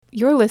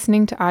You're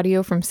listening to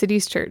audio from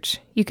Cities Church.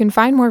 You can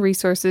find more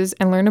resources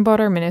and learn about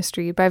our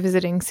ministry by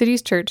visiting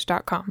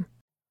citieschurch.com.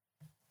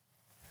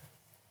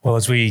 Well,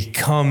 as we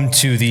come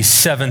to the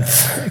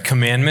seventh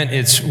commandment,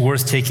 it's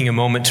worth taking a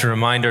moment to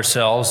remind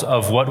ourselves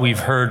of what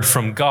we've heard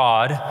from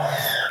God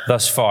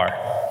thus far.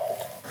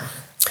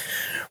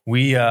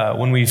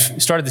 When we've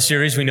started the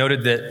series, we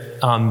noted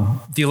that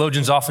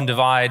theologians often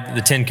divide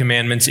the Ten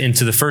Commandments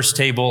into the first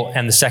table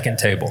and the second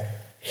table.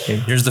 Okay,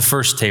 here's the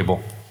first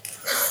table.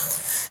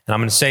 And I'm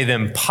going to say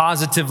them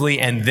positively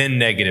and then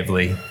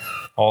negatively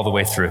all the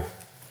way through.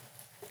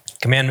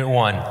 Commandment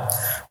 1,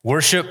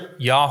 worship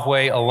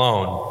Yahweh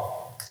alone.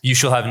 You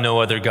shall have no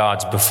other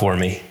gods before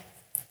me.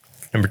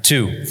 Number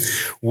 2,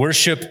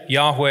 worship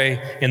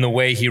Yahweh in the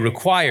way he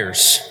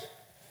requires.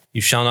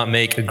 You shall not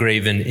make a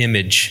graven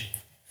image.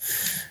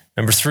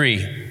 Number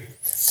 3,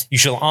 you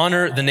shall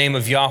honor the name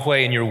of Yahweh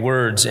in your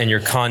words and your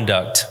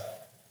conduct.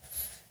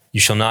 You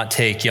shall not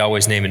take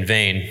Yahweh's name in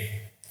vain.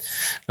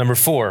 Number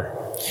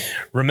 4,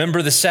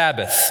 remember the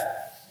Sabbath.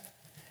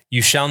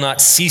 You shall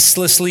not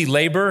ceaselessly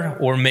labor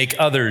or make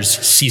others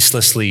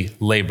ceaselessly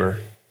labor.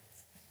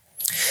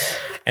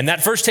 And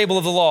that first table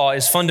of the law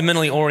is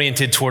fundamentally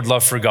oriented toward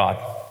love for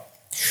God.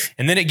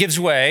 And then it gives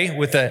way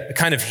with a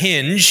kind of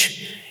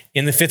hinge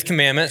in the fifth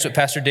commandment. That's what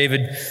Pastor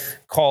David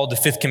called the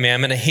fifth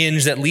commandment, a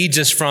hinge that leads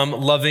us from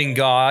loving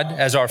God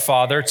as our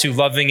Father to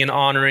loving and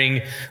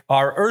honoring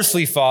our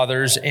earthly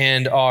fathers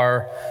and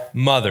our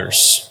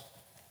mothers,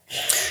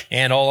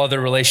 and all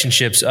other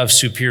relationships of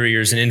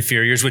superiors and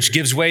inferiors, which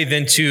gives way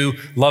then to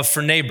love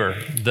for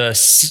neighbor. The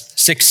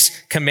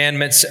 6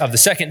 commandments of the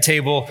second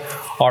table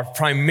are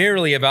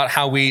primarily about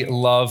how we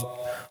love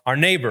our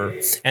neighbor.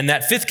 And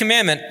that fifth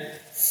commandment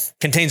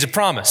contains a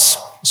promise,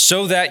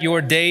 so that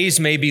your days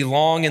may be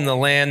long in the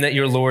land that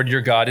your Lord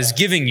your God is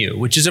giving you,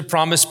 which is a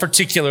promise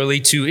particularly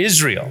to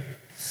Israel.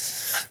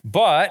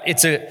 But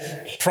it's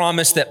a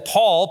promise that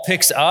Paul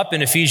picks up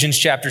in Ephesians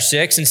chapter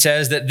 6 and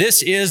says that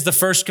this is the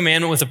first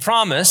commandment with a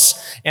promise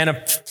and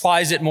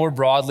applies it more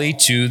broadly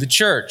to the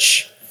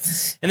church.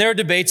 And there are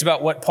debates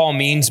about what Paul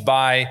means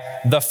by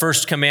the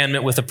first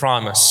commandment with a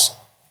promise.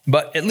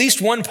 But at least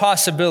one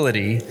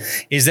possibility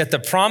is that the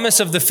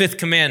promise of the fifth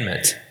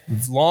commandment,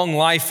 long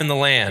life in the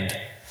land,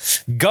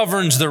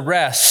 governs the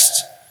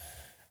rest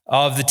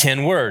of the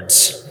 10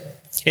 words.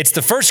 It's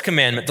the first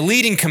commandment, the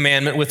leading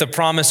commandment with a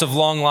promise of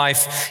long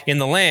life in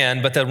the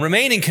land, but the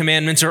remaining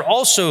commandments are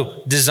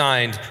also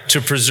designed to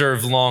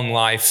preserve long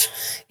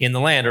life in the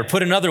land. Or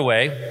put another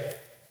way,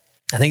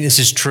 I think this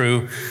is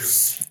true,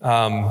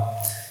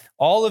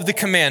 all of the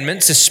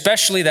commandments,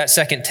 especially that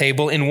second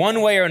table, in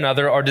one way or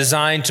another are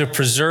designed to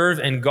preserve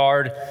and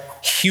guard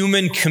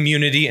human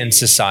community and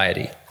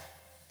society.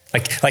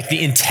 Like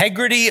the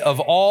integrity of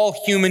all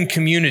human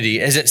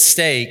community is at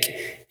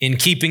stake in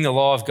keeping the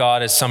law of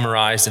God as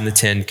summarized in the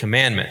 10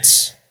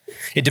 commandments.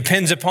 It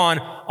depends upon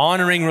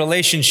honoring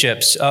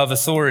relationships of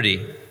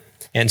authority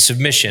and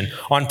submission,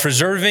 on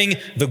preserving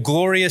the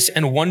glorious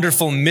and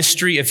wonderful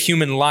mystery of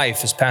human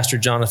life, as Pastor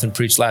Jonathan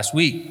preached last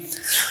week,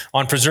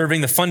 on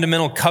preserving the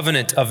fundamental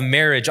covenant of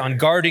marriage, on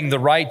guarding the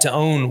right to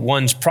own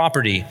one's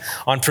property,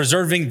 on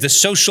preserving the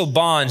social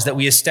bonds that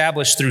we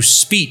establish through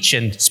speech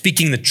and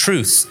speaking the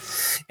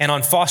truth, and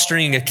on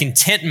fostering a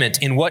contentment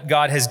in what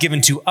God has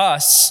given to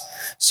us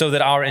so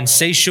that our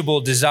insatiable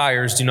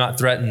desires do not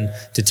threaten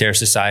to tear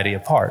society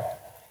apart.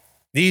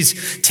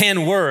 These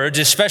 10 words,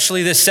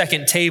 especially this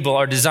second table,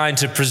 are designed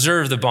to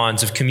preserve the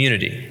bonds of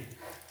community.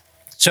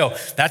 So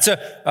that's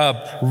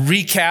a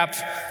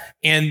recap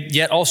and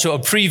yet also a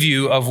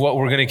preview of what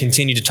we're going to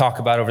continue to talk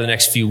about over the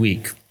next few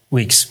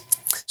weeks.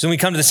 So when we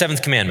come to the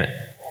seventh commandment,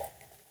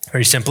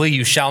 very simply,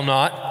 you shall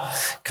not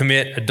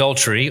commit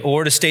adultery,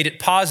 or to state it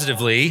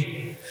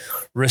positively,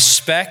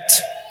 respect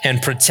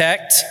and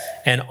protect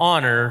and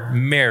honor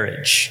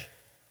marriage.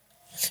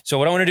 So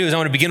what I want to do is I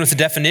want to begin with the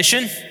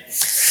definition,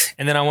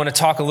 and then I want to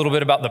talk a little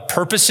bit about the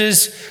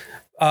purposes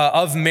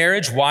of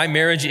marriage, why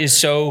marriage is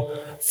so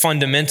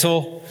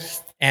fundamental,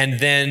 and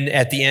then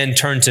at the end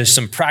turn to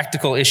some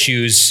practical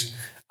issues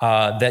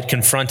that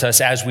confront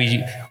us as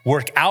we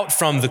work out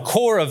from the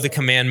core of the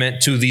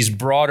commandment to these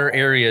broader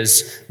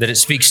areas that it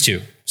speaks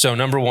to. So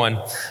number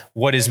 1,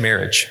 what is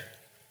marriage?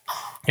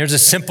 Here's a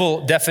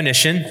simple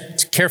definition.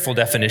 It's a careful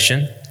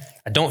definition.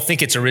 I don't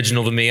think it's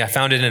original to me. I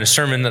found it in a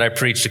sermon that I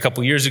preached a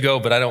couple years ago,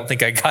 but I don't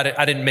think I got it.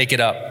 I didn't make it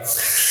up.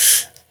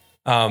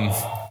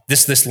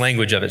 This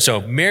language of it.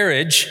 So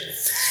marriage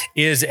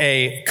is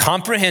a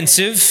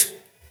comprehensive,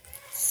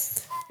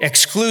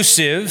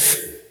 exclusive,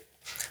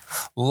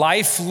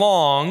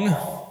 lifelong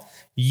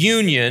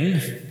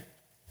union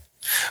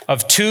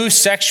of two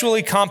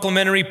sexually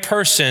complementary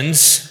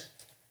persons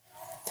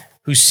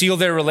who seal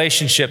their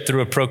relationship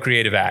through a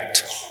procreative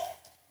act.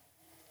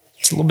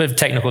 It's a little bit of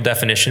technical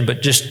definition,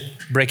 but just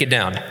break it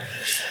down.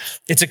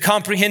 It's a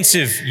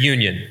comprehensive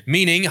union,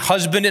 meaning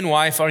husband and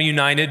wife are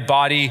united,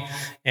 body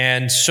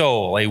and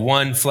soul, a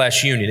one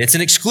flesh union. It's an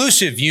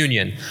exclusive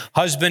union.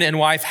 Husband and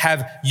wife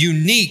have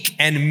unique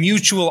and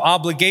mutual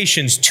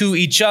obligations to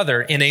each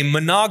other in a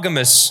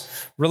monogamous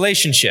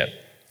relationship.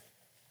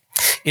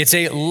 It's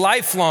a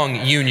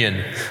lifelong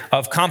union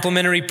of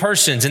complementary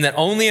persons in that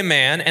only a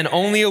man and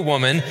only a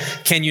woman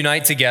can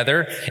unite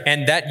together,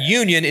 and that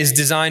union is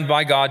designed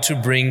by God to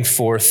bring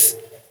forth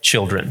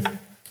children.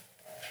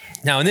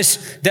 Now, in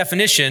this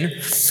definition,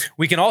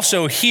 we can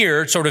also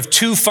hear sort of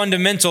two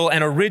fundamental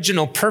and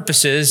original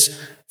purposes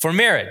for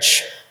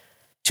marriage.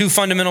 Two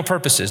fundamental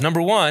purposes.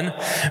 Number one,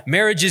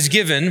 marriage is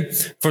given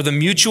for the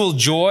mutual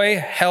joy,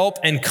 help,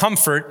 and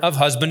comfort of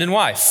husband and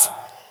wife.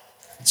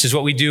 This is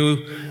what we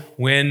do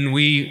when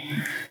we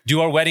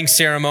do our wedding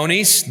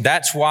ceremonies.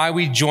 That's why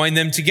we join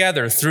them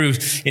together through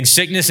in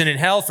sickness and in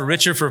health, for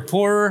richer, for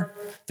poorer,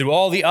 through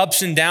all the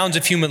ups and downs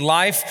of human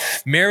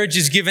life. Marriage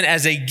is given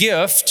as a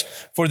gift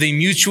for the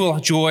mutual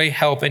joy,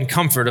 help, and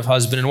comfort of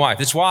husband and wife.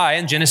 That's why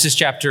in Genesis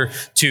chapter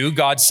 2,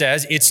 God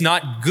says, it's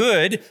not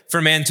good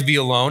for man to be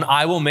alone.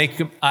 I will make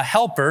a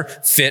helper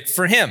fit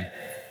for him.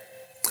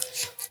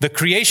 The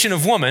creation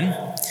of woman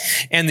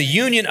and the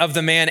union of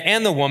the man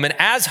and the woman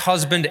as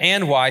husband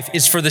and wife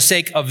is for the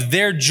sake of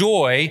their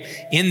joy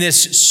in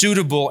this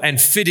suitable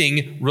and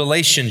fitting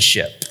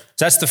relationship.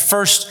 So that's the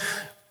first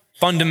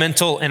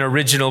fundamental and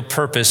original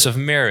purpose of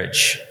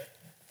marriage.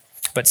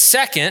 But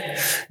second,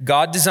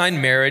 God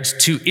designed marriage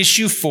to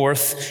issue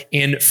forth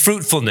in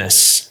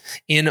fruitfulness,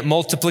 in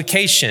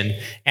multiplication,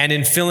 and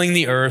in filling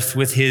the earth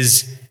with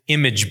his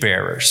image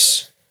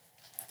bearers.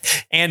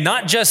 And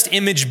not just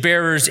image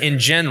bearers in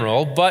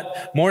general,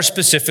 but more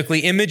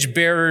specifically, image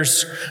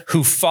bearers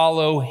who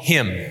follow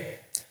him.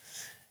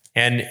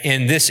 And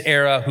in this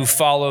era, who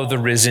follow the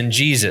risen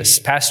Jesus.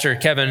 Pastor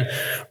Kevin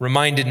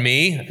reminded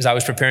me, as I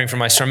was preparing for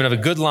my sermon, of a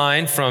good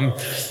line from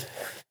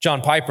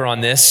John Piper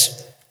on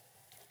this.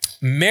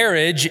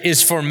 Marriage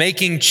is for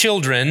making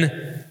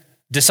children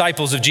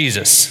disciples of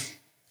Jesus.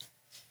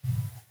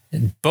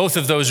 And both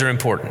of those are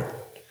important.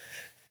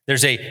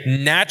 There's a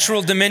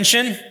natural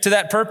dimension to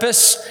that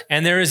purpose,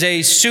 and there is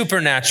a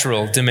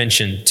supernatural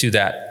dimension to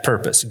that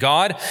purpose.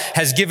 God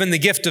has given the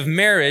gift of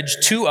marriage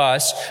to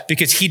us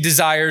because he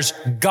desires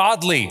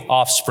godly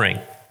offspring.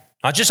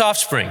 Not just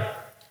offspring,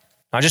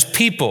 not just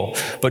people,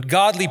 but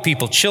godly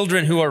people,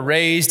 children who are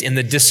raised in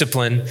the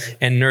discipline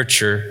and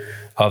nurture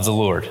of the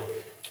Lord.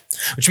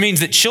 Which means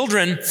that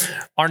children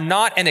are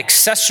not an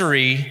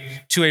accessory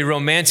to a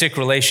romantic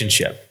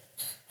relationship,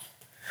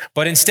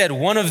 but instead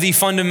one of the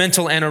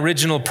fundamental and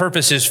original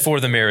purposes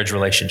for the marriage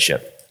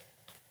relationship.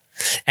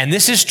 And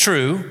this is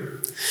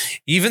true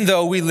even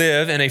though we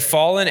live in a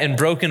fallen and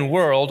broken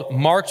world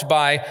marked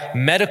by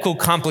medical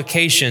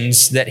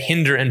complications that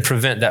hinder and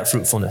prevent that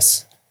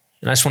fruitfulness.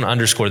 And I just want to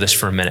underscore this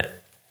for a minute.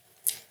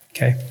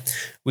 Okay?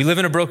 We live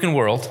in a broken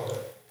world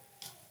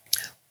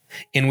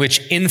in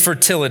which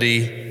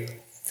infertility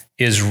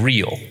is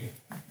real.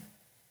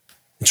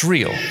 It's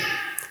real.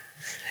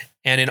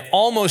 And in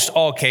almost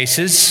all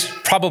cases,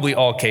 probably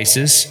all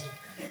cases,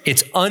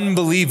 it's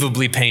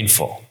unbelievably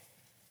painful.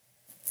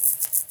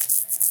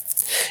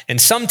 And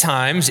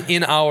sometimes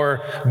in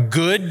our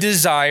good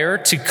desire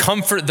to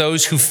comfort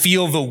those who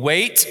feel the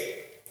weight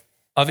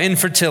of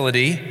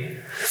infertility,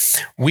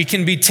 we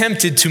can be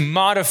tempted to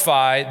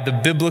modify the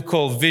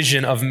biblical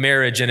vision of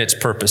marriage and its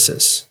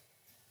purposes.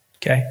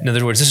 Okay? In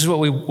other words, this is what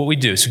we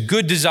do. It's a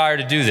good desire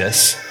to do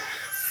this.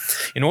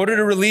 In order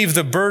to relieve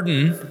the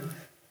burden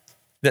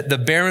that the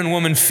barren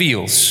woman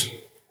feels,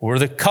 or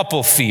the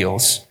couple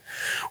feels,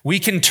 we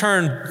can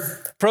turn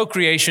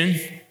procreation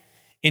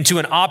into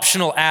an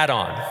optional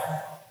add-on,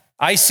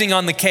 icing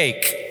on the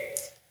cake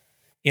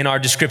in our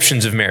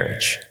descriptions of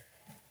marriage.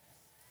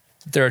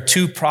 There are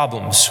two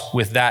problems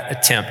with that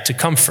attempt to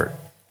comfort.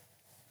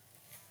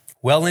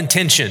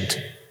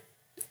 Well-intentioned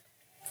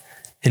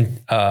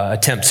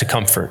attempts to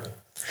comfort.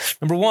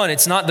 Number one,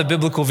 it's not the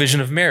biblical vision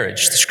of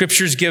marriage. The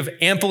scriptures give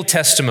ample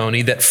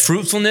testimony that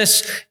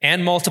fruitfulness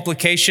and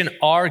multiplication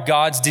are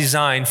God's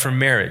design for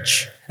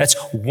marriage. That's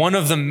one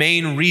of the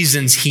main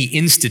reasons he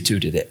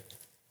instituted it.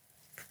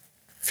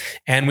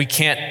 And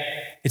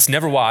it's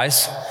never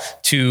wise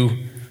to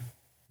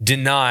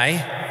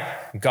deny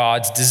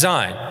God's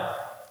design.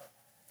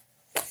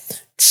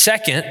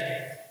 Second,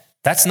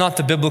 that's not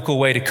the biblical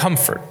way to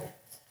comfort.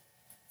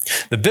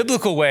 The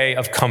biblical way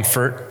of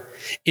comfort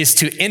is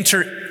to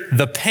enter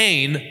the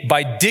pain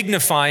by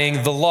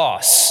dignifying the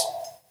loss.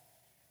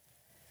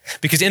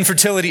 Because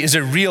infertility is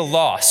a real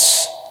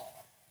loss.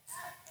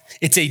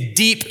 It's a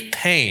deep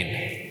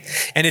pain.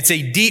 And it's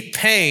a deep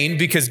pain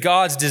because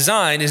God's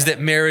design is that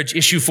marriage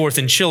issue forth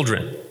in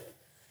children.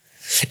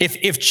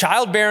 If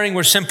childbearing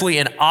were simply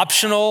an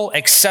optional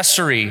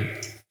accessory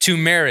to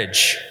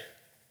marriage,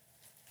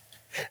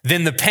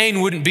 then the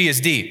pain wouldn't be as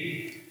deep.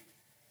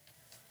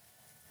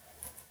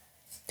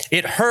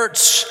 It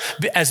hurts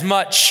as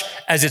much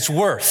as it's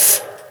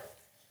worth.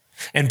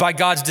 And by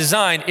God's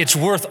design, it's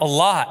worth a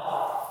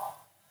lot.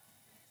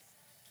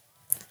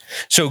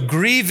 So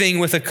grieving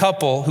with a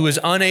couple who is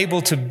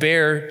unable to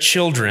bear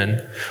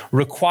children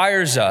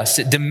requires us,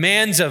 it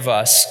demands of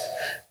us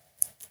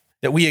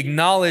that we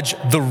acknowledge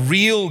the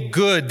real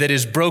good that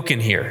is broken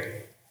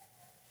here.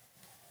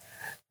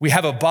 We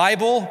have a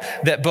Bible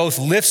that both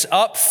lifts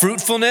up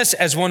fruitfulness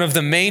as one of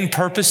the main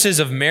purposes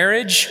of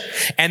marriage,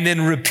 and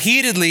then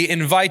repeatedly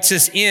invites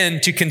us in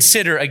to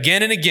consider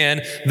again and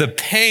again the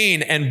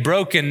pain and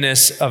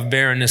brokenness of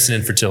barrenness and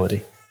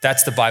infertility.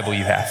 That's the Bible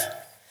you have.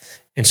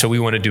 And so we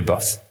want to do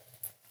both.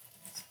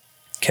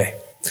 Okay.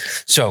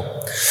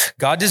 So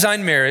God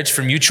designed marriage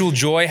for mutual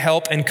joy,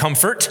 help, and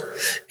comfort,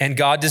 and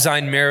God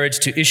designed marriage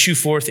to issue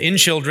forth in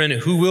children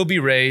who will be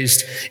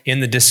raised in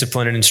the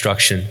discipline and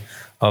instruction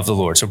of the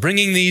Lord. So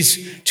bringing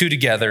these two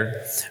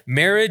together,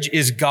 marriage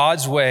is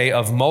God's way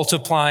of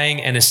multiplying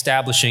and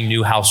establishing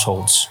new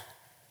households.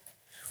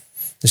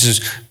 This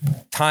is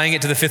tying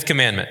it to the fifth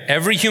commandment.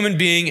 Every human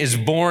being is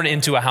born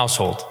into a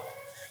household.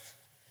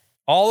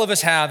 All of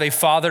us have a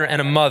father and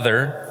a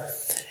mother,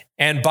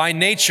 and by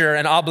nature,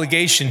 an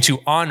obligation to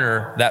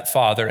honor that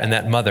father and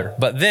that mother.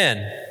 But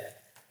then,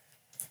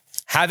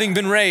 having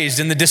been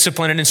raised in the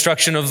discipline and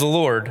instruction of the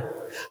Lord,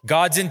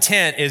 God's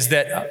intent is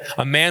that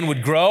a man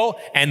would grow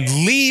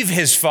and leave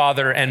his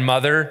father and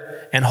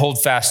mother and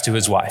hold fast to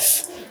his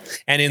wife.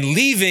 And in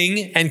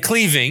leaving and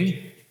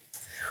cleaving,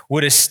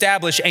 would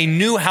establish a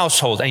new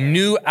household, a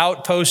new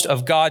outpost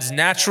of God's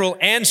natural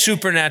and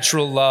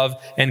supernatural love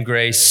and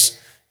grace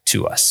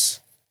to us.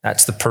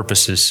 That's the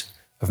purposes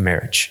of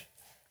marriage.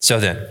 So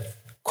then,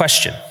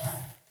 question: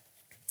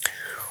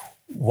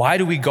 why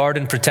do we guard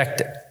and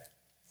protect it?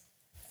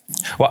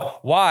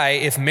 Why,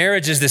 if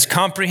marriage is this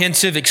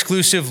comprehensive,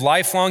 exclusive,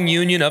 lifelong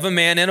union of a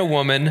man and a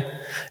woman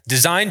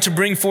designed to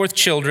bring forth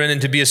children and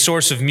to be a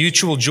source of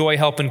mutual joy,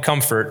 help, and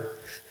comfort,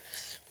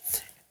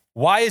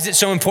 why is it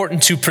so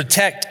important to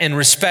protect and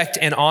respect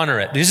and honor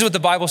it? This is what the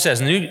Bible says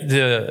in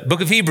the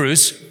book of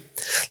Hebrews: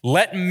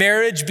 let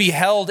marriage be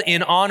held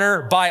in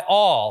honor by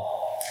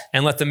all,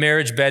 and let the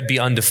marriage bed be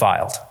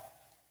undefiled.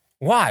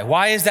 Why?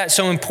 Why is that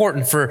so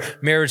important for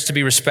marriage to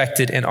be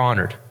respected and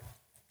honored?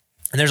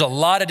 And there's a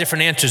lot of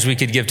different answers we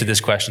could give to this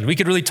question. We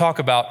could really talk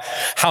about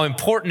how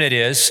important it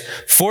is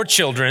for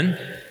children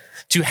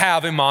to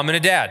have a mom and a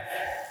dad.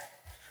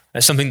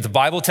 That's something the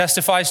Bible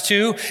testifies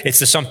to.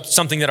 It's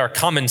something that our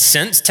common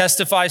sense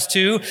testifies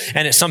to.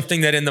 And it's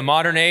something that in the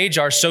modern age,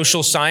 our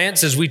social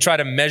science, as we try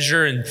to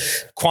measure and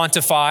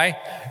quantify,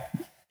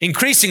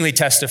 increasingly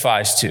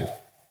testifies to.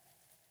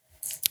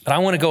 But I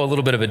want to go a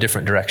little bit of a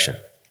different direction.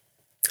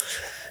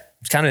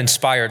 I was kind of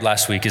inspired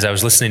last week as I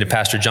was listening to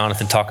Pastor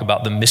Jonathan talk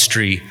about the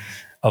mystery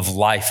of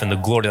life and the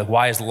glory, like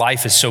why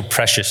life is so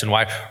precious and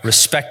why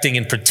respecting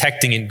and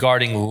protecting and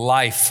guarding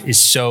life is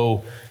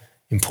so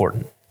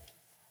important.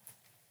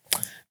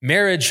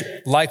 Marriage,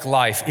 like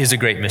life, is a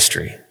great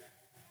mystery.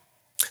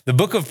 The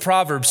book of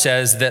Proverbs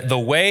says that the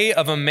way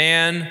of a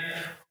man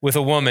with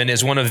a woman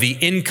is one of the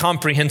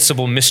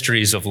incomprehensible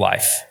mysteries of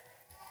life.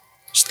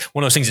 Just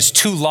one of those things that's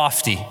too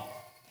lofty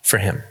for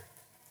him.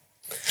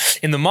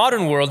 In the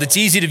modern world, it's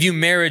easy to view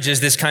marriage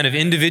as this kind of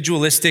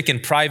individualistic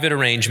and private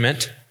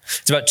arrangement.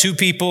 It's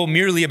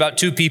merely about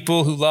two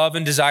people who love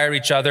and desire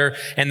each other,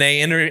 and they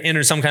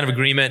enter some kind of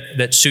agreement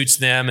that suits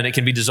them, and it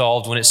can be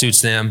dissolved when it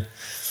suits them.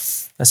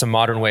 That's a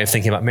modern way of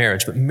thinking about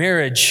marriage. But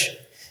marriage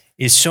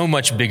is so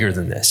much bigger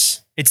than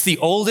this. It's the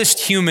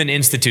oldest human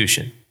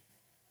institution.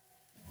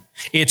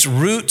 Its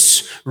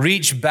roots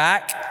reach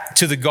back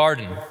to the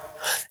garden.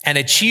 And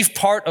a chief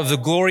part of the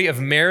glory of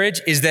marriage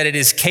is that it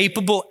is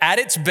capable at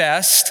its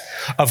best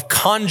of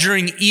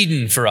conjuring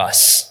Eden for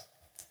us,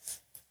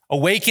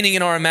 awakening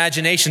in our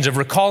imaginations, of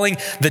recalling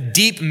the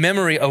deep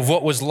memory of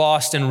what was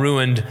lost and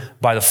ruined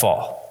by the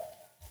fall.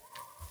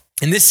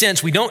 In this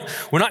sense, we're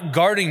not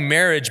guarding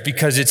marriage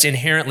because it's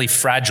inherently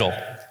fragile.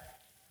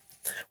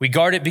 We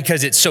guard it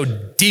because it's so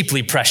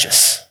deeply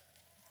precious.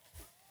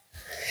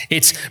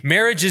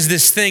 Marriage is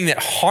this thing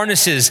that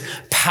harnesses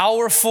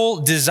powerful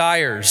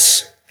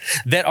desires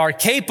that are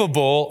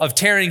capable of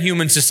tearing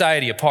human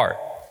society apart.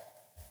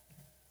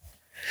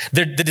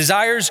 The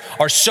desires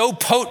are so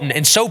potent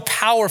and so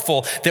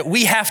powerful that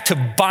we have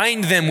to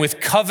bind them with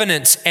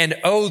covenants and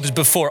oaths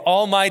before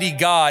Almighty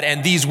God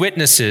and these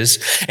witnesses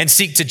and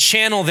seek to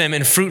channel them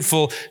in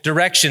fruitful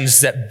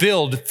directions that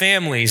build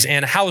families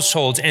and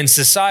households and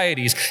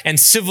societies and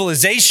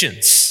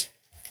civilizations.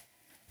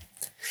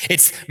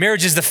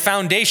 Marriage is the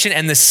foundation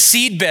and the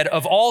seedbed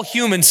of all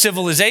human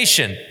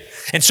civilization.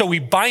 And so we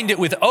bind it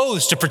with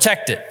oaths to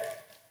protect it.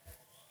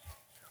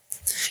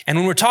 And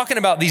when we're talking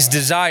about these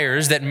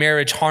desires that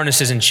marriage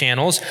harnesses and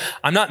channels,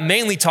 I'm not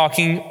mainly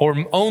talking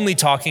or only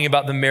talking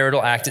about the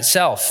marital act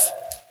itself.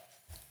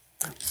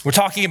 We're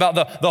talking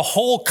about the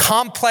whole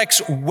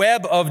complex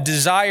web of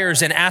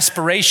desires and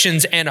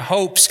aspirations and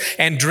hopes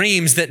and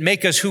dreams that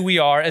make us who we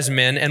are as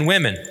men and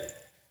women.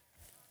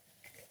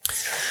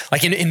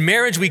 Like in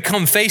marriage, we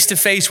come face to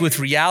face with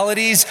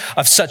realities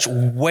of such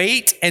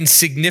weight and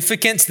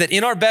significance that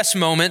in our best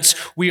moments,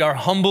 we are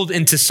humbled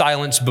into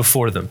silence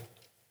before them.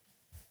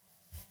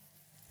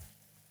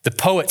 The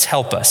poets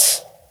help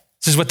us.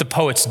 This is what the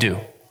poets do.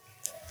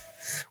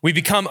 We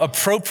become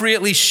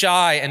appropriately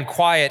shy and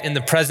quiet in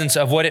the presence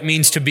of what it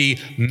means to be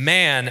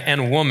man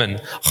and woman,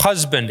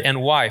 husband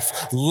and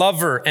wife,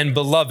 lover and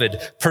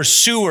beloved,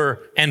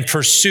 pursuer and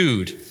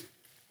pursued.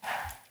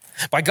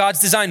 By God's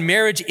design,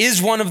 marriage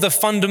is one of the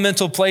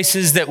fundamental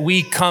places that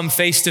we come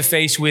face to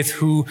face with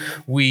who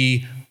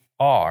we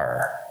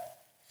are.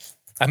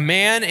 A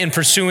man, in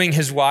pursuing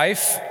his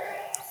wife,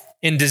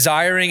 in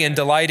desiring and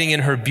delighting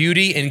in her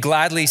beauty, in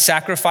gladly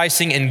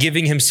sacrificing and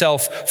giving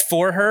himself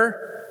for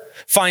her,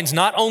 finds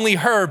not only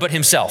her, but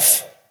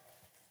himself.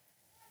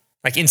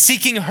 Like in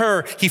seeking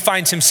her, he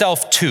finds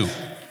himself too.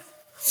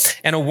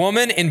 And a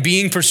woman, in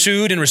being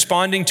pursued and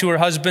responding to her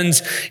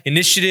husband's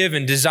initiative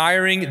and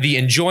desiring the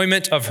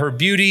enjoyment of her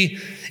beauty,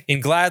 in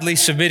gladly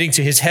submitting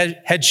to his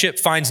headship,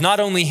 finds not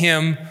only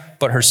him,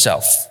 but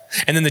herself.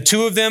 And then the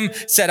two of them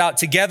set out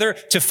together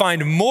to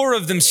find more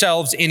of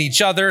themselves in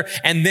each other,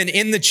 and then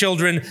in the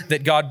children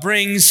that God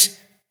brings,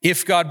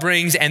 if God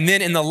brings, and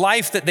then in the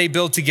life that they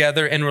build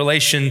together in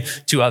relation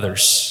to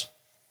others.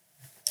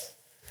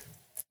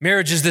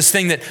 Marriage is this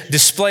thing that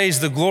displays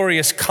the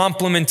glorious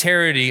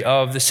complementarity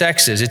of the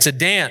sexes. It's a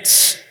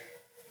dance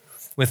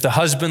with the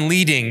husband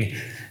leading,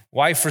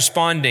 wife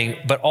responding,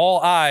 but all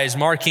eyes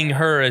marking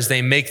her as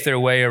they make their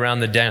way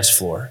around the dance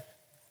floor.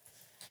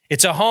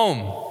 It's a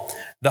home.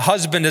 The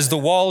husband is the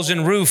walls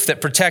and roof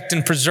that protect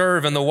and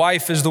preserve, and the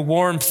wife is the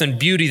warmth and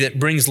beauty that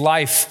brings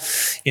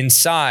life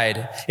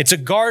inside. It's a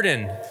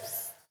garden.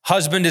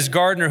 Husband is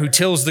gardener who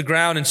tills the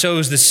ground and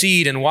sows the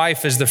seed, and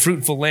wife is the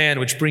fruitful land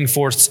which bring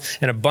forth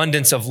an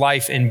abundance of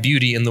life and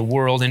beauty in the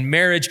world. In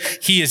marriage,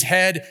 he is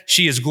head,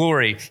 she is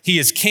glory. He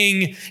is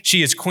king,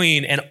 she is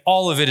queen, and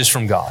all of it is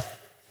from God.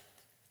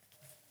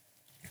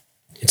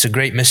 It's a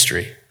great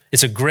mystery.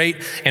 It's a great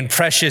and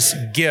precious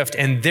gift,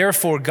 and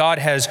therefore God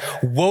has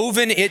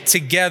woven it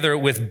together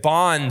with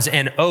bonds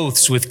and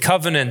oaths, with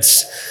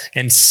covenants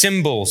and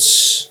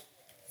symbols.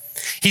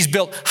 He's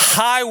built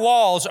high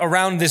walls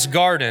around this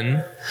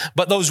garden,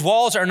 but those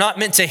walls are not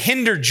meant to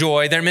hinder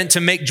joy. They're meant to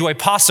make joy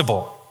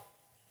possible.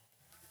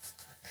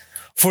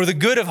 For the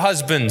good of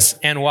husbands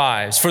and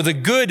wives, for the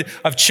good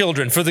of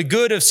children, for the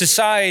good of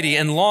society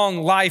and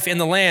long life in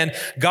the land,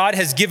 God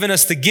has given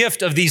us the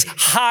gift of these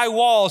high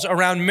walls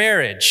around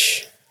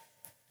marriage.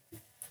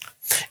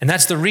 And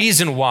that's the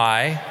reason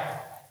why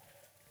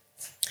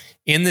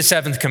in the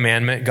seventh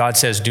commandment, God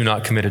says, do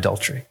not commit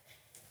adultery.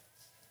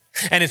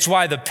 And it's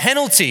why the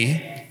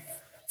penalty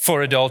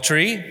for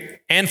adultery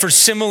and for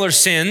similar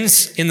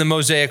sins in the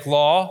Mosaic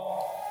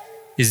law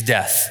is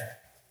death.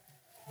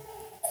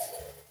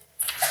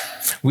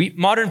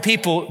 Modern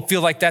people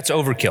feel like that's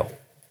overkill.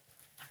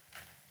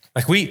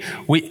 I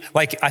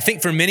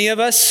think for many of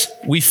us,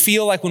 we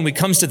feel like when it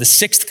comes to the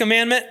sixth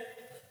commandment,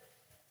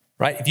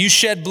 right? If you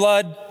shed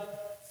blood,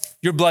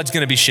 your blood's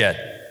going to be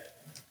shed.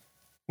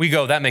 We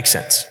go, that makes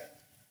sense.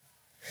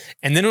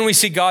 And then when we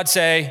see God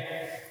say,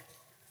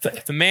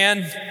 if a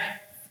man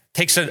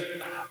takes a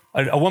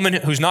woman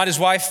who's not his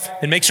wife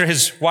and makes her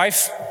his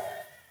wife,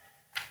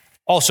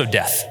 also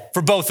death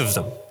for both of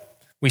them.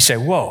 We say,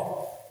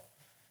 whoa,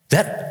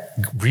 that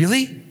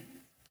really,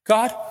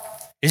 God?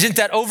 Isn't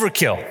that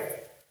overkill?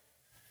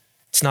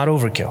 It's not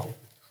overkill.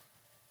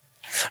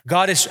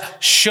 God is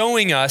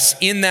showing us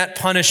in that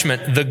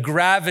punishment the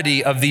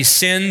gravity of these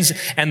sins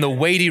and the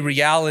weighty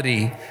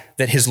reality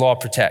that his law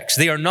protects.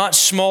 They are not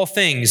small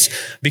things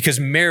because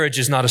marriage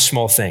is not a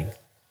small thing.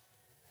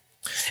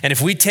 And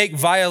if we take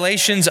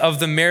violations of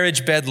the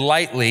marriage bed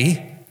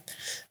lightly,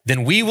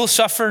 then we will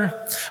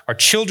suffer, our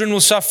children will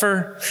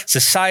suffer,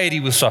 society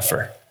will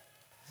suffer.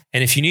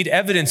 And if you need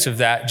evidence of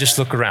that, just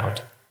look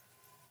around.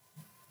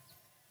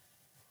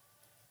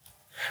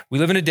 We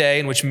live in a day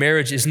in which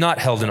marriage is not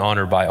held in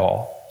honor by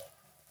all.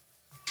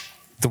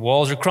 The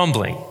walls are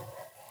crumbling.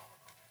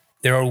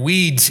 There are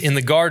weeds in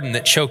the garden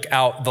that choke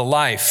out the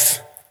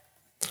life.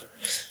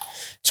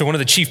 So one of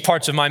the chief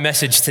parts of my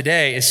message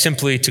today is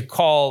simply to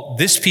call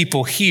this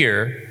people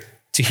here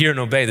to hear and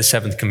obey the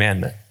seventh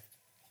commandment.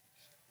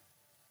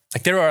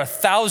 Like there are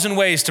 1,000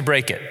 ways to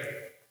break it.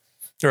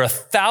 There are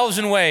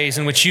 1,000 ways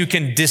in which you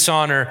can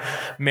dishonor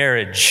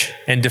marriage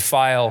and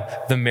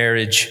defile the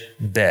marriage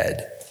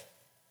bed.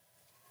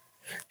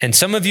 And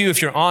some of you,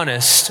 if you're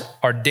honest,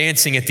 are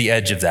dancing at the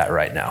edge of that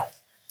right now.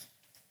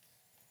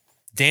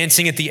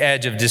 Dancing at the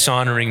edge of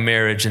dishonoring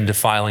marriage and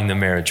defiling the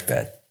marriage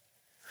bed.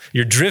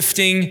 You're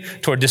drifting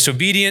toward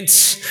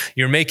disobedience.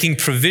 You're making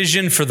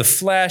provision for the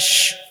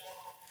flesh.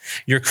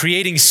 You're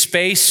creating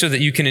space so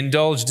that you can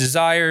indulge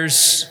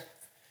desires.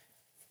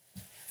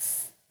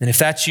 And if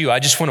that's you, I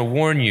just want to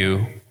warn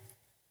you,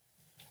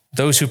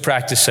 those who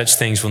practice such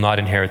things will not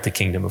inherit the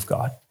kingdom of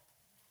God.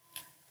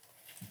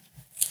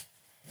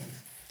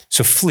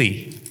 So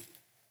flee.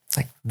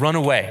 Run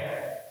away.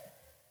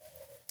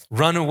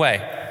 Run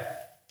away.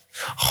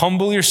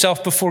 Humble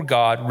yourself before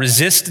God,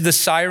 resist the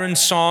siren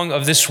song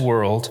of this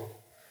world,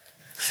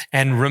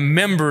 and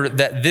remember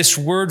that this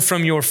word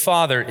from your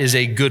Father is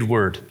a good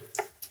word.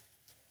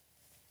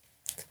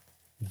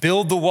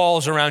 Build the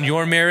walls around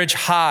your marriage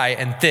high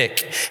and thick.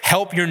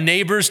 Help your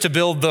neighbors to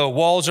build the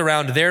walls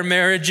around their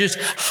marriages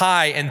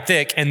high and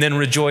thick, and then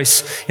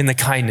rejoice in the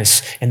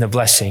kindness and the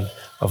blessing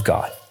of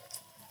God.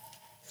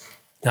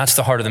 That's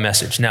the heart of the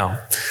message.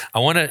 Now, I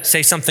want to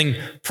say something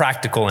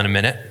practical in a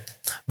minute.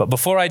 But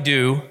before I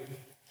do,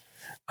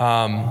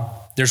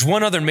 there's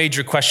one other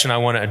major question I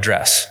want to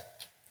address.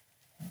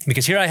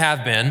 Because here I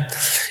have been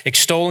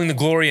extolling the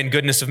glory and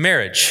goodness of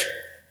marriage.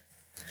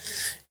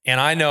 And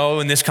I know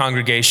in this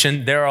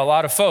congregation, there are a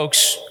lot of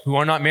folks who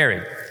are not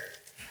married.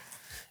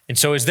 And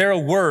so is there a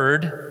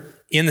word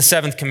in the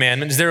seventh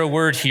commandment? Is there a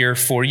word here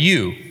for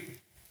you?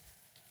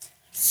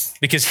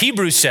 Because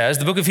Hebrews says,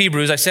 the book of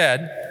Hebrews, I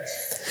said,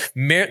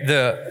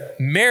 the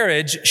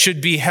marriage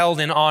should be held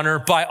in honor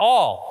by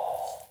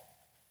all.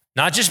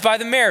 Not just by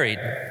the married,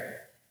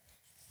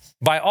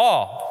 by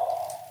all.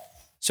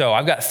 So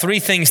I've got three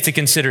things to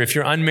consider. If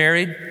you're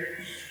unmarried,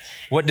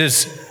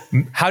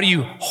 how do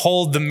you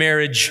hold the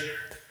marriage?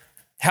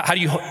 How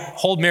do you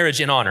hold marriage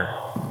in honor?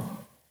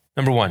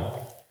 Number one,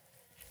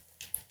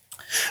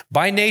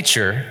 by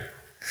nature,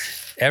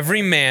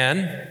 every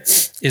man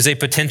is a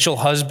potential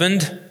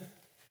husband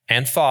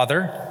and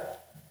father,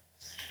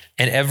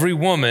 and every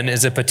woman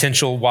is a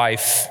potential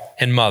wife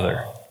and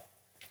mother.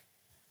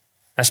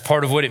 That's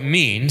part of what it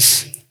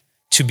means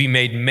to be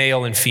made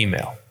male and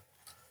female.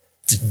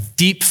 It's a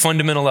deep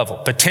fundamental level.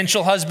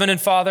 Potential husband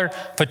and father,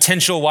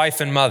 potential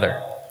wife and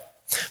mother.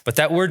 But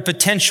that word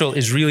potential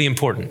is really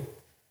important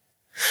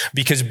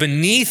because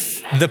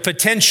beneath the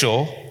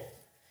potential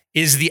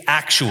is the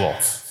actual.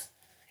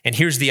 And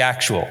here's the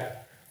actual.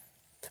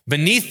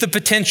 Beneath the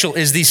potential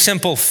is the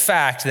simple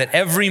fact that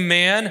every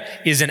man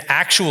is an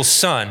actual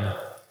son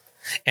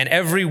and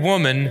every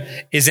woman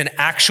is an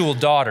actual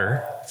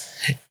daughter.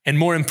 And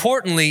more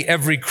importantly,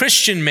 every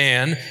Christian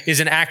man is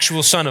an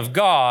actual son of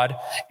God,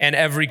 and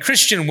every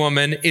Christian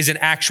woman is an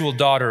actual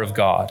daughter of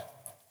God.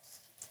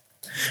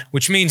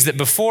 Which means that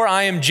before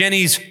I am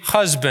Jenny's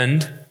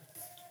husband,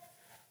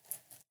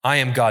 I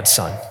am God's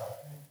son.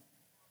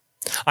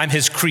 I'm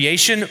his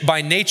creation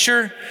by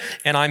nature,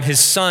 and I'm his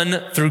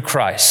son through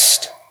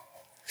Christ.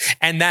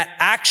 And that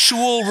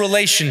actual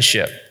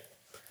relationship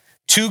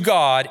to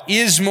God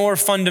is more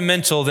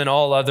fundamental than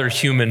all other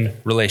human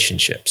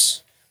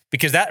relationships.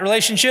 Because that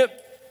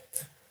relationship,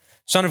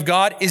 Son of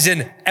God, is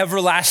an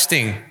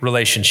everlasting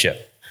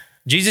relationship.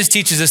 Jesus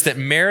teaches us that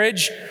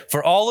marriage,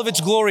 for all of its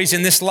glories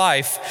in this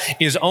life,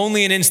 is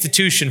only an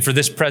institution for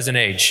this present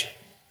age.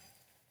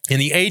 In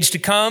the age to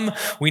come,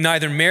 we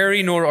neither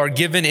marry nor are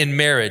given in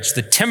marriage.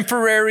 The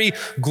temporary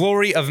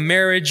glory of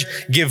marriage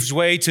gives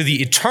way to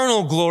the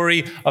eternal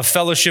glory of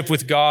fellowship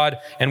with God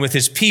and with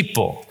his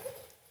people.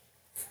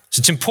 So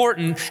it's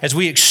important as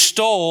we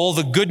extol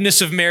the goodness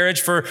of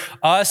marriage for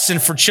us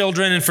and for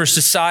children and for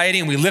society,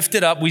 and we lift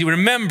it up, we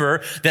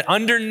remember that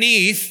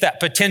underneath that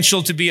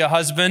potential to be a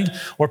husband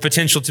or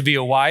potential to be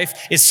a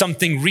wife is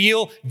something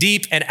real,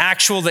 deep, and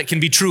actual that can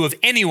be true of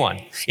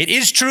anyone. It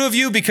is true of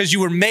you because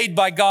you were made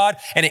by God,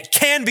 and it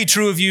can be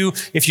true of you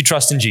if you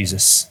trust in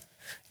Jesus.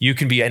 You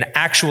can be an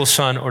actual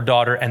son or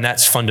daughter, and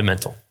that's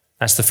fundamental.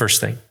 That's the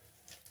first thing.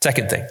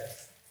 Second thing.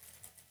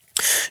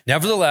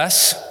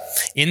 Nevertheless,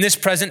 in this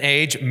present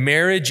age,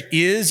 marriage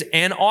is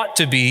and ought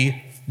to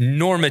be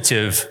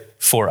normative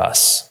for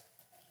us.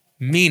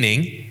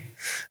 Meaning,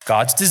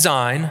 God's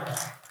design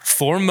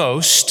for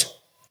most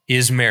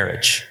is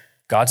marriage.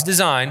 God's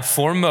design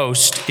for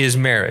most is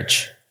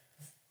marriage.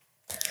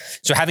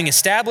 So having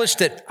established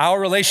that our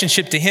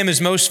relationship to him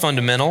is most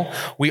fundamental,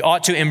 we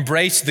ought to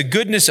embrace the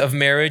goodness of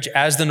marriage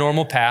as the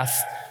normal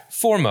path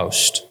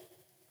foremost.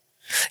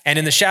 And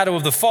in the shadow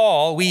of the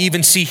fall, we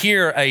even see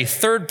here a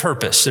third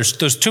purpose.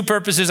 Those two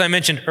purposes I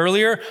mentioned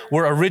earlier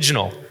were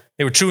original.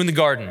 They were true in the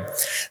garden.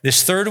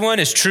 This third one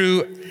is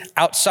true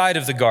outside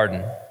of the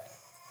garden.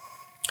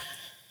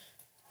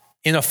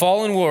 In a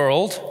fallen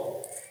world,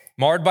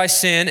 marred by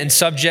sin and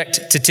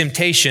subject to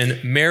temptation,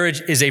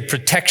 marriage is a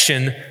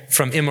protection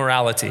from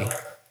immorality.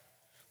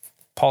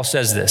 Paul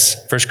says this,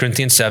 1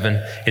 Corinthians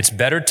 7, it's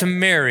better to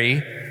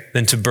marry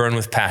than to burn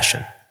with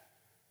passion.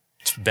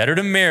 It's better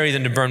to marry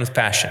than to burn with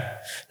passion.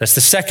 That's the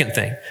second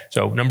thing.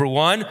 So number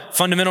one,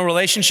 fundamental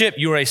relationship,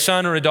 you are a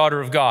son or a daughter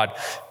of God.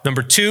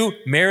 Number two,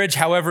 marriage,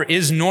 however,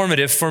 is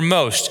normative for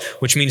most,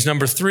 which means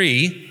number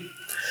three,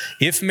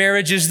 if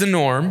marriage is the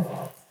norm,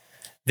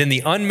 then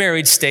the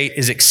unmarried state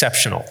is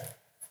exceptional.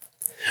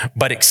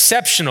 But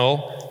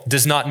exceptional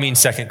does not mean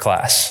second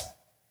class.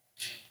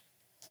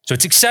 So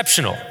it's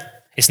exceptional.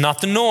 It's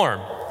not the norm,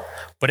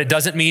 but it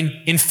doesn't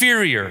mean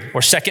inferior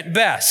or second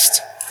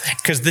best.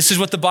 Because this is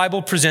what the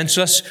Bible presents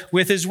us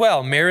with as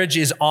well. Marriage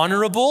is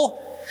honorable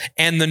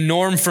and the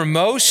norm for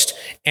most,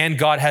 and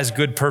God has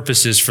good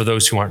purposes for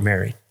those who aren't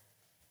married.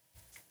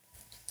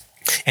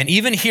 And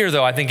even here,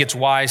 though, I think it's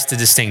wise to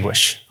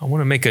distinguish. I want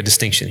to make a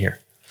distinction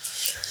here.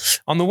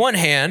 On the one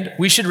hand,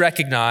 we should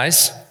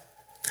recognize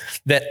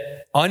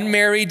that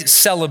unmarried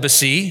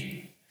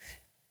celibacy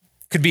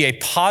could be a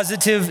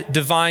positive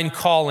divine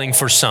calling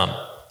for some.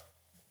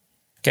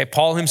 Okay,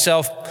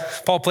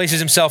 Paul places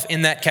himself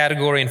in that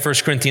category in 1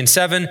 Corinthians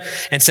 7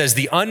 and says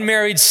the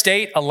unmarried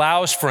state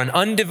allows for an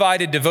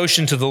undivided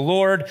devotion to the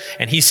Lord,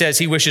 and he says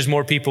he wishes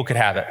more people could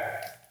have it.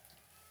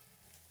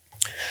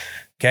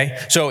 Okay,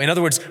 so in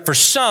other words, for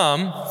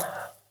some,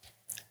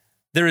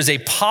 there is a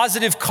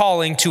positive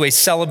calling to a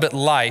celibate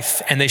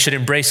life, and they should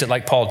embrace it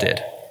like Paul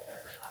did.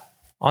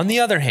 On the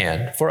other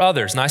hand, for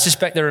others, and I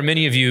suspect there are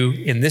many of you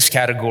in this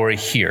category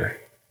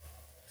here,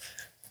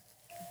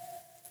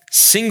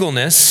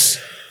 singleness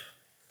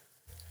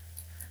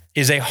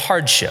is a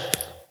hardship.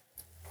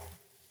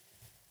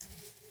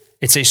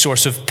 It's a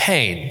source of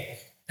pain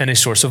and a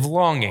source of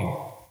longing.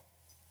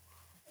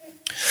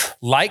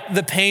 Like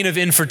the pain of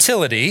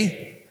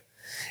infertility,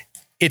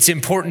 it's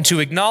important to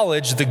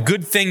acknowledge the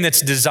good thing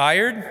that's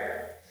desired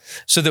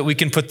so that we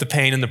can put the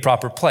pain in the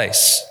proper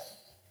place.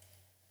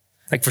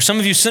 Like for some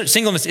of you,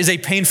 singleness is a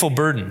painful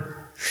burden.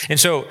 And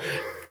so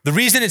the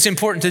reason it's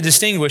important to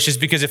distinguish is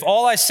because if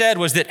all I said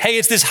was that, hey,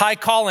 it's this high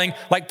calling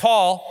like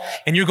Paul,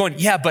 and you're going,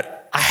 yeah,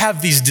 but I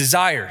have these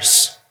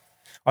desires.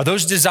 Are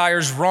those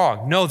desires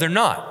wrong? No, they're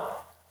not.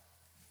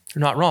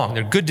 They're not wrong.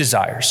 They're good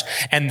desires.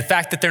 And the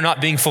fact that they're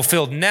not being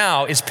fulfilled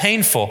now is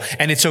painful,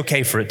 and it's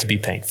okay for it to be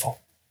painful.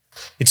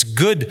 It's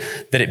good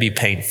that it be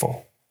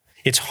painful.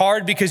 It's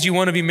hard because you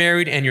want to be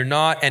married and you're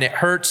not, and it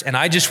hurts. And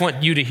I just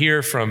want you to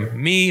hear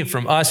from me,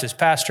 from us as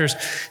pastors,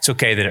 it's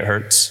okay that it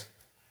hurts.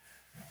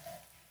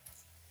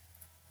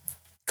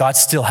 God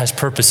still has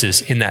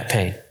purposes in that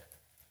pain.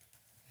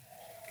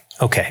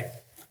 Okay.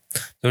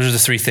 Those are the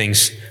three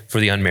things for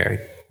the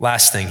unmarried.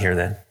 Last thing here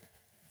then.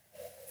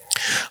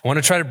 I want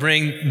to try to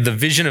bring the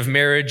vision of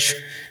marriage,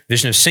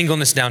 vision of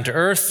singleness down to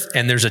earth,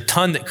 and there's a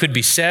ton that could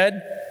be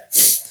said.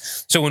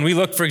 So when we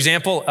look, for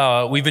example,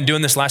 we've been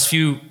doing this last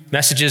few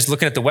messages,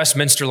 looking at the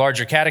Westminster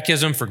Larger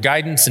Catechism for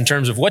guidance in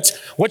terms of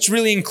what's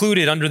really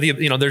included under the,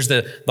 there's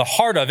the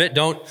heart of it,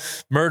 don't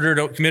murder,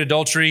 don't commit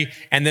adultery,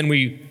 and then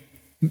we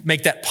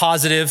make that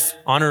positive,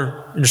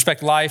 honor and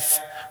respect life,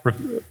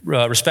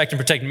 respect and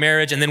protect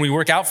marriage, and then we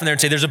work out from there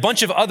and say there's a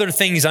bunch of other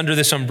things under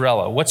this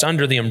umbrella. What's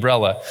under the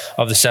umbrella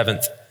of the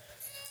seventh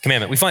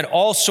commandment? We find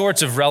all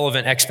sorts of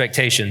relevant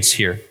expectations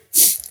here.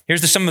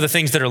 Here's some of the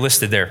things that are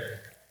listed there.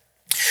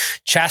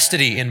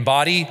 Chastity in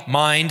body,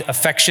 mind,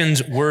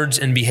 affections, words,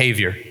 and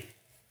behavior.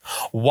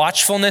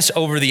 Watchfulness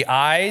over the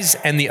eyes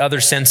and the other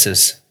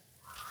senses.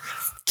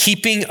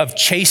 Keeping of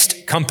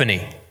chaste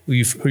company, who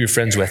you're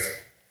friends with.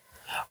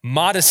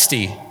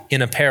 Modesty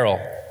in apparel.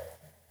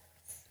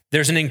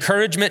 There's an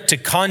encouragement to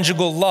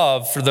conjugal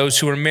love for those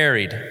who are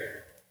married.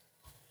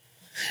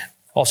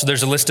 Also,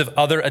 there's a list of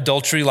other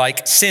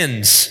adultery-like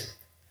sins.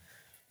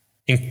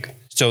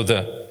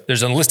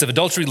 There's a list of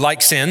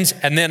adultery-like sins,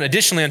 and then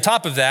additionally on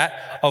top of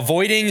that,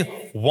 avoiding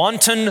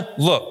wanton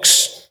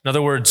looks. In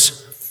other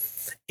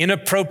words,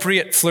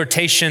 inappropriate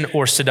flirtation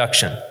or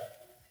seduction.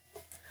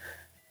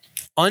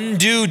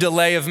 Undue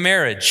delay of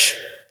marriage.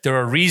 There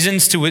are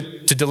reasons to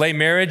delay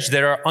marriage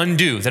that are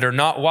undue, that are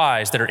not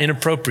wise, that are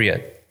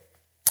inappropriate.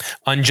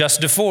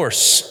 Unjust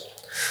divorce.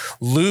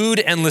 Lewd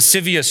and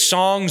lascivious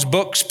songs,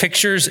 books,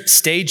 pictures,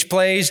 stage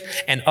plays,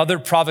 and other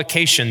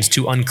provocations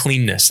to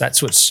uncleanness.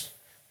 That's what's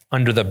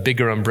under the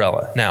bigger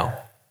umbrella. Now,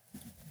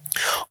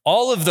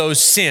 all of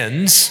those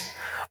sins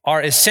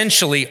are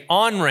essentially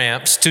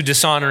on-ramps to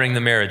dishonoring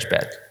the marriage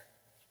bed.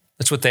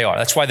 That's what they are.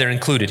 That's why they're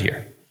included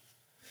here.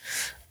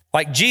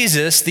 Like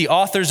Jesus, the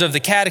authors of the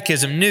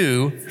Catechism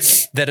knew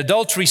that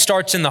adultery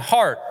starts in the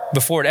heart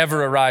before it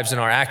ever arrives in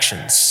our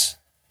actions.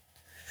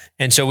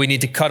 And so we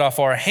need to cut off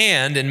our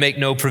hand and make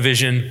no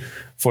provision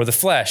for the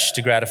flesh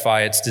to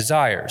gratify its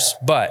desires.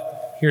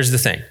 But here's the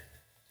thing.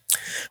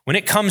 When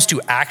it comes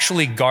to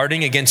actually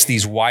guarding against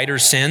these wider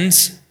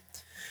sins,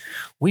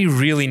 we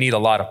really need a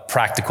lot of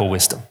practical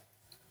wisdom.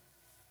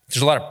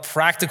 There's a lot of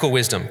practical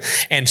wisdom.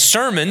 And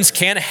sermons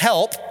can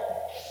help,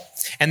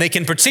 and they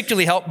can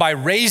particularly help by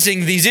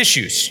raising these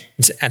issues.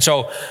 And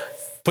so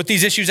put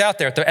these issues out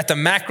there at the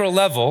macro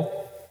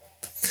level.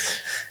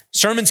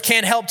 Sermons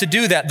can help to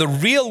do that. The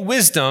real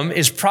wisdom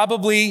is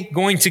probably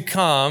going to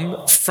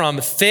come from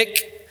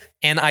thick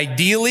and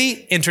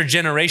ideally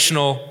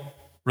intergenerational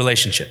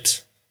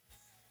relationships.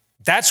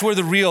 That's where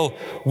the real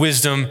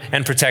wisdom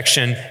and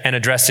protection and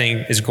addressing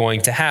is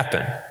going to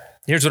happen.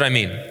 Here's what I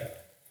mean.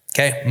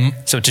 Okay,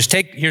 so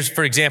here's,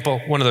 for example,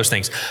 one of those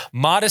things.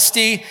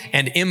 Modesty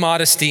and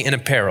immodesty in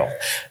apparel.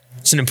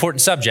 It's an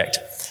important subject.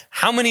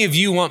 How many of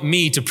you want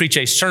me to preach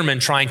a sermon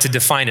trying to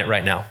define it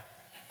right now?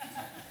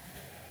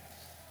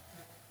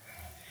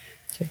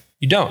 Okay.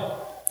 You don't.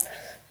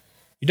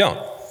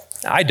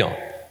 I don't.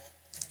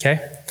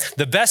 Okay?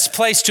 The best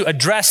place to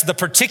address the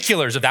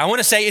particulars of that, I want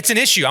to say it's an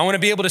issue. I want to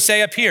be able to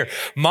say up here,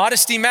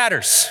 modesty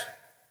matters.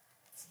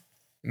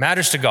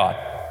 Matters to God.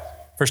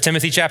 1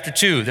 Timothy chapter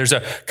 2, there's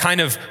a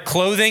kind of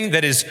clothing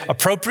that is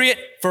appropriate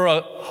for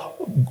a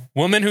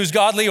woman who's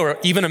godly or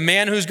even a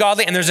man who's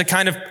godly, and there's a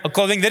kind of a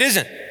clothing that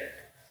isn't.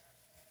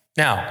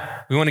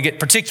 Now, we want to get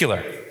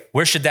particular.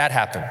 Where should that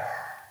happen?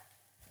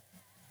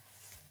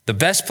 The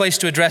best place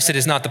to address it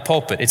is not the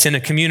pulpit. It's in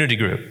a community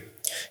group.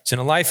 It's in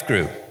a life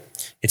group.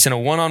 It's in a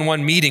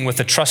one-on-one meeting with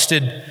a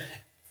trusted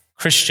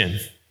Christian,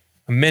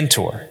 a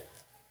mentor.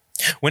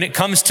 When it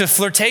comes to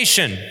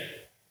flirtation,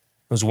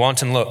 those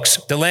wanton looks,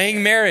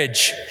 delaying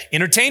marriage,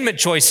 entertainment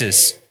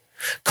choices,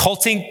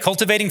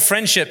 cultivating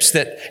friendships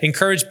that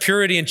encourage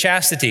purity and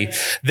chastity.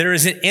 There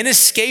is an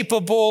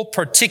inescapable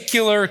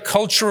particular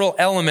cultural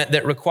element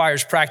that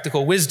requires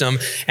practical wisdom,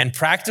 and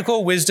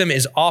practical wisdom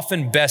is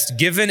often best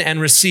given and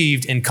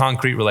received in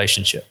concrete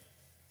relationship.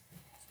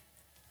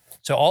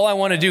 So all I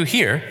want to do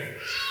here,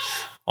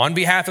 on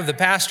behalf of the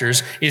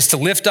pastors, is to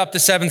lift up the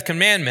seventh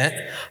commandment,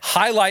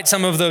 highlight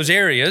some of those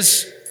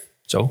areas.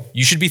 So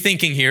you should be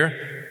thinking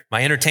here,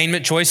 my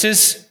entertainment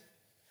choices,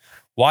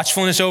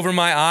 watchfulness over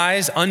my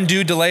eyes,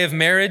 undue delay of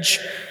marriage,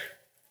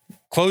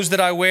 clothes that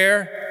I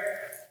wear,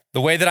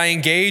 the way that I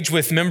engage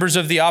with members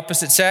of the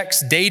opposite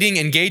sex, dating,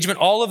 engagement,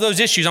 all of those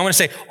issues. I want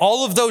to say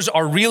all of those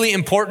are really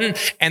important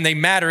and they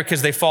matter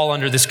because they fall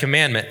under this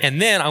commandment.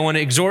 And then I want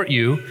to exhort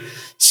you,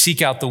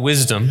 seek out the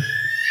wisdom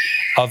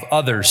of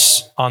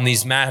others on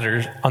these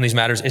matters,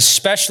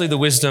 especially the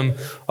wisdom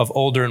of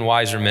older and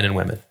wiser men and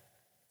women.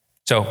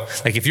 So,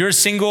 like if you're a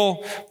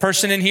single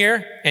person in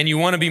here and you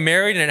want to be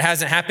married and it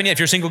hasn't happened yet, if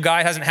you're a single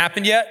guy, it hasn't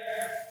happened yet,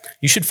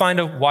 you should find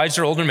a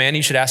wiser, older man and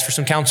you should ask for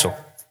some counsel.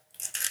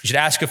 You should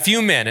ask a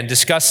few men and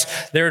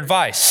discuss their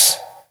advice.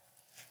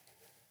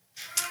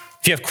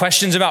 If you have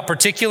questions about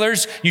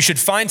particulars, you should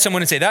find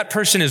someone and say, that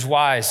person is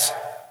wise.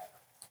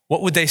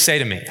 What would they say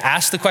to me?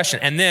 Ask the question.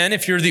 And then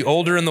if you're the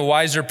older and the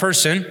wiser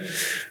person,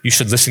 you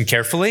should listen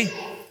carefully.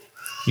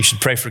 You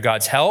should pray for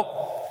God's help.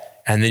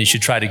 And then you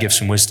should try to give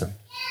some wisdom.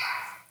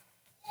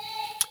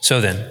 So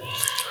then,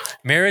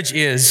 marriage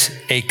is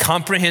a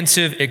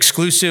comprehensive,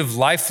 exclusive,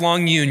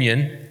 lifelong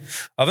union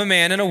of a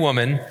man and a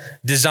woman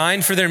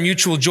designed for their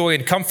mutual joy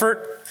and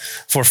comfort,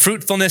 for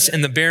fruitfulness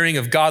and the bearing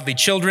of godly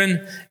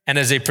children, and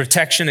as a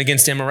protection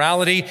against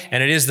immorality,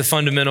 and it is the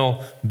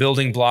fundamental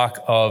building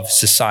block of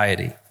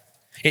society.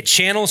 It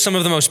channels some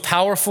of the most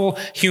powerful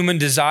human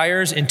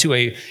desires in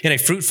a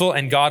fruitful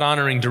and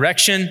God-honoring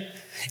direction,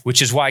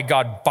 which is why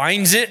God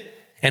binds it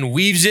and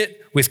weaves it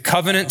with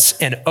covenants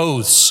and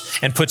oaths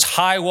and puts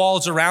high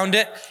walls around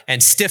it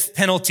and stiff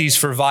penalties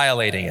for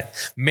violating it.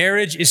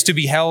 Marriage is to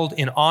be held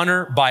in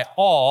honor by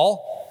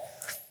all,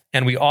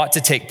 and we ought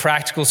to take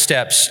practical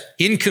steps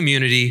in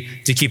community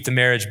to keep the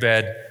marriage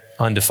bed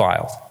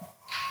undefiled.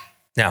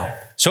 Now,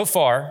 so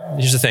far,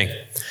 here's the thing.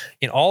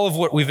 In all of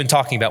what we've been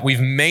talking about,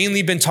 we've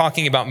mainly been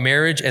talking about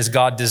marriage as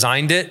God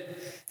designed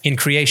it in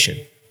creation.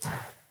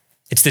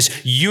 It's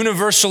this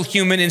universal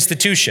human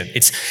institution.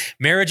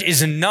 Marriage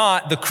is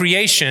not the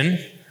creation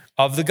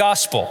of the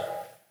gospel.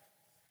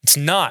 It's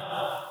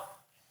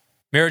not.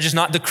 Marriage is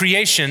not the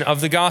creation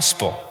of the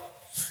gospel.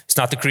 It's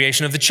not the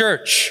creation of the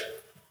church.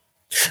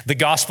 The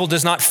gospel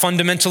does not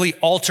fundamentally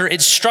alter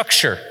its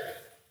structure.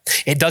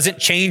 It doesn't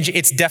change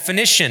its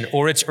definition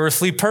or its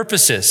earthly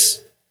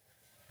purposes.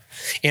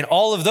 In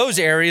all of those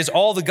areas,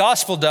 all the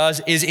gospel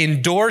does is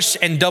endorse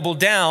and double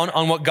down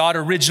on what God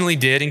originally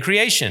did in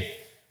creation.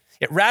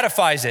 It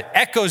ratifies it,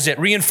 echoes it,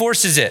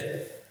 reinforces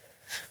it.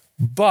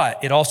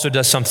 But it also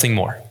does something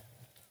more.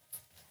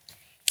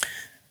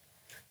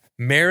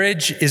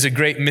 Marriage is a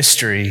great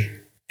mystery,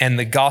 and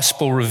the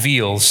gospel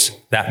reveals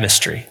that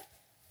mystery.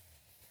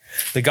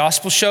 The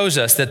gospel shows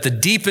us that the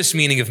deepest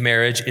meaning of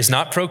marriage is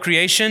not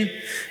procreation,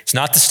 it's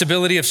not the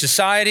stability of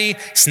society,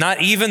 it's not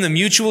even the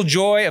mutual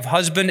joy of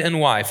husband and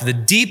wife. The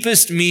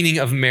deepest meaning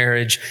of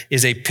marriage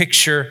is a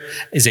picture,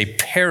 is a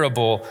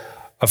parable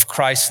of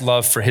Christ's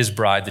love for his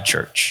bride, the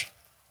church.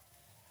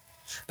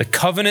 The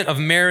covenant of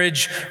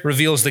marriage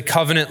reveals the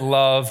covenant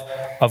love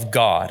of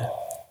God.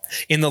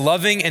 In the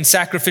loving and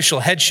sacrificial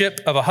headship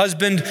of a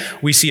husband,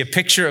 we see a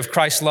picture of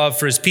Christ's love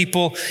for his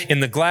people. In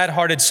the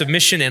glad-hearted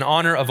submission and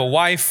honor of a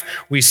wife,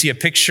 we see a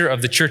picture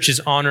of the church's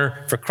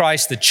honor for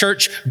Christ. The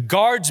church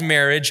guards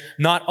marriage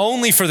not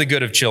only for the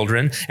good of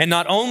children and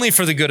not only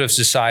for the good of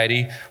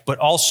society, but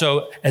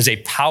also as a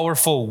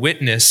powerful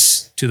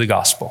witness to the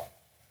gospel.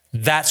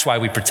 That's why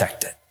we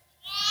protect it.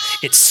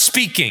 It's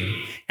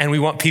speaking, and we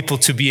want people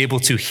to be able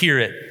to hear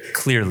it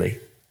clearly.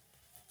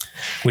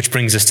 Which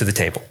brings us to the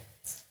table.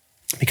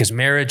 Because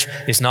marriage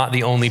is not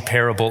the only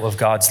parable of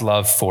God's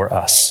love for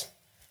us.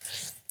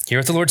 Here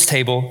at the Lord's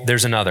table,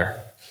 there's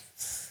another.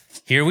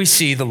 Here we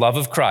see the love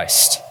of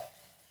Christ,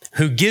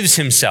 who gives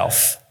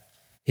himself,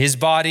 his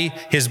body,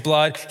 his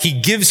blood. He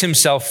gives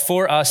himself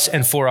for us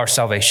and for our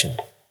salvation.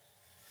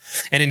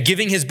 And in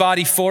giving his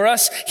body for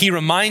us, he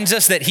reminds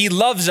us that he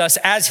loves us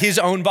as his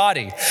own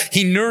body.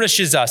 He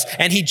nourishes us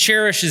and he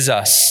cherishes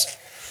us.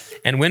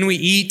 And when we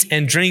eat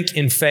and drink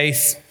in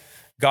faith,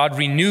 God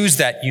renews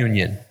that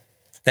union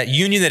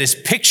that is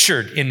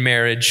pictured in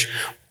marriage,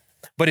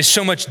 but is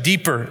so much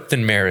deeper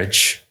than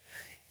marriage.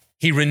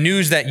 He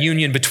renews that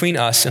union between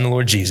us and the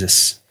Lord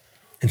Jesus.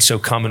 And so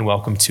come and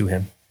welcome to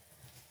him.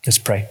 Let's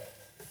pray.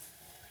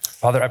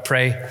 Father, I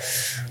pray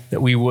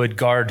that we would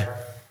guard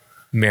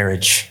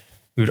marriage.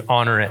 We would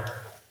honor it.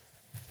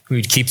 We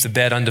would keep the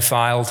bed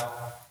undefiled.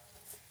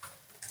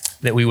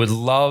 That we would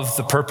love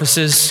the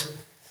purposes.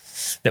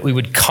 That we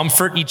would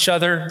comfort each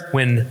other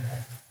when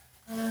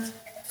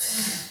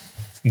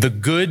the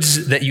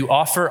goods that you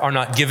offer are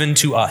not given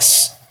to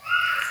us.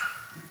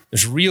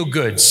 There's real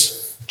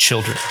goods,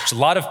 children. There's a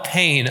lot of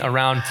pain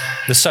around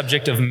the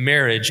subject of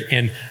marriage,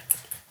 and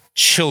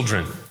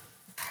children.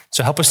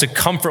 So help us to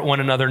comfort one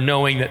another,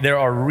 knowing that there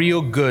are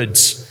real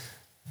goods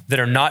that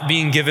are not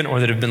being given or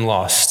that have been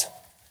lost.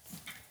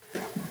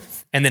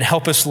 And then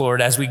help us,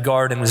 Lord, as we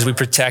guard and as we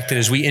protect and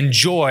as we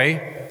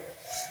enjoy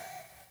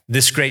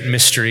this great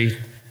mystery,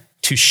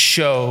 to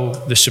show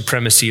the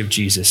supremacy of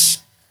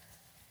Jesus.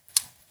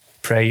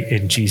 Pray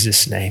in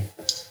Jesus' name.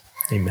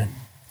 Amen.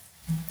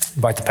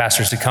 Invite the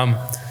pastors to come.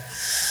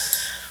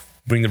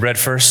 Bring the bread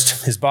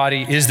first. His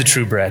body is the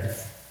true bread.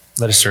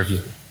 Let us serve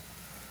you.